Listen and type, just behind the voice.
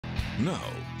Now,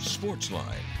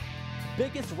 Sportsline.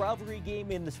 Biggest rivalry game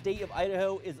in the state of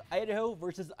Idaho is Idaho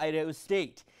versus Idaho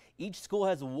State. Each school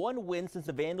has one win since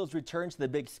the Vandals returned to the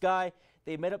Big Sky.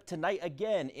 They met up tonight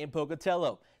again in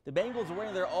Pocatello. The Bengals are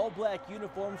wearing their all-black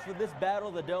uniforms for this Battle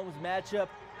of the Domes matchup.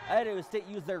 Idaho State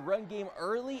used their run game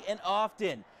early and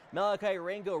often. Malachi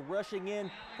Rango rushing in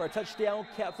for a touchdown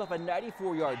caps off a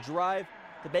 94-yard drive.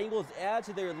 The Bengals add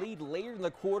to their lead later in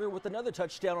the quarter with another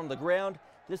touchdown on the ground.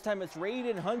 This time it's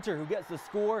Raiden Hunter who gets the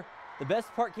score. The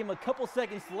best part came a couple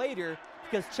seconds later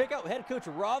because check out head coach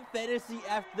Rob Fennessy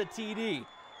after the TD.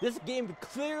 This game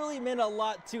clearly meant a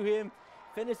lot to him.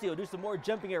 Fennessy will do some more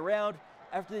jumping around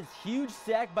after this huge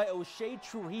sack by O'Shea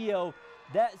Trujillo.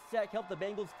 That sack helped the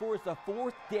Bengals force a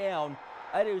fourth down.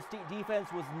 Idaho State defense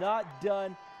was not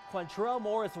done. Quantrell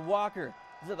Morris Walker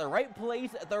is at the right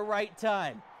place at the right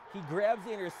time. He grabs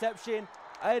the interception.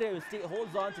 Idaho State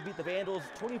holds on to beat the Vandals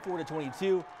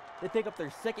 24-22. They pick up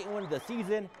their second win of the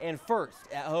season and first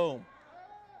at home.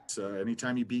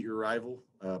 Anytime you beat your rival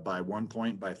by 1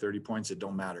 point, by 30 points, it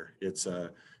don't matter. It's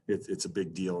a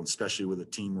big deal, especially with a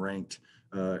team ranked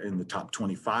in the top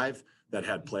 25 that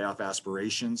had playoff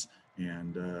aspirations,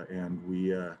 and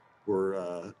we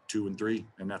were 2-3,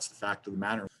 and that's the fact of the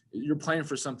matter. You're playing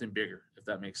for something bigger, if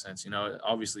that makes sense. You know,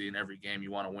 obviously in every game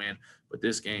you want to win, but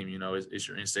this game, you know, it's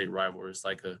your in-state rivalry. It's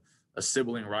like a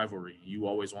sibling rivalry. You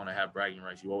always want to have bragging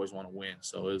rights. You always want to win.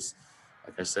 So it's,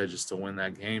 like I said, just to win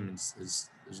that game is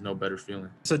there's no better feeling.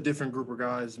 It's a different group of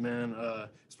guys, man.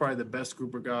 It's probably the best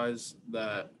group of guys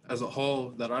that, as a whole,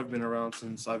 that I've been around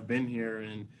since I've been here.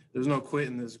 And there's no quit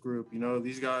in this group. You know,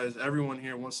 these guys, everyone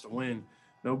here wants to win.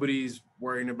 Nobody's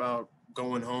worrying about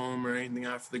going home or anything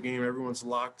after the game. Everyone's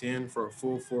locked in for a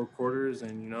full 4 quarters,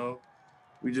 and you know,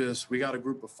 we got a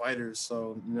group of fighters.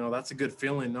 So you know, that's a good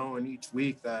feeling knowing each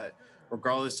week that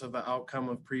regardless of the outcome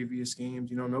of previous games,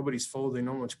 you know, nobody's folding,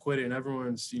 no one's quitting.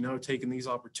 Everyone's, you know, taking these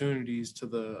opportunities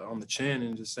on the chin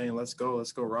and just saying, let's go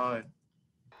ride.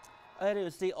 Idaho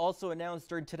State also announced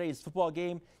during today's football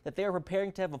game that they are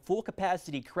preparing to have a full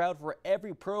capacity crowd for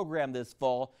every program this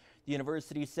fall. The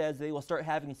university says they will start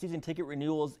having season ticket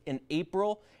renewals in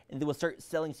April, and they will start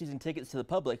selling season tickets to the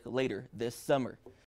public later this summer.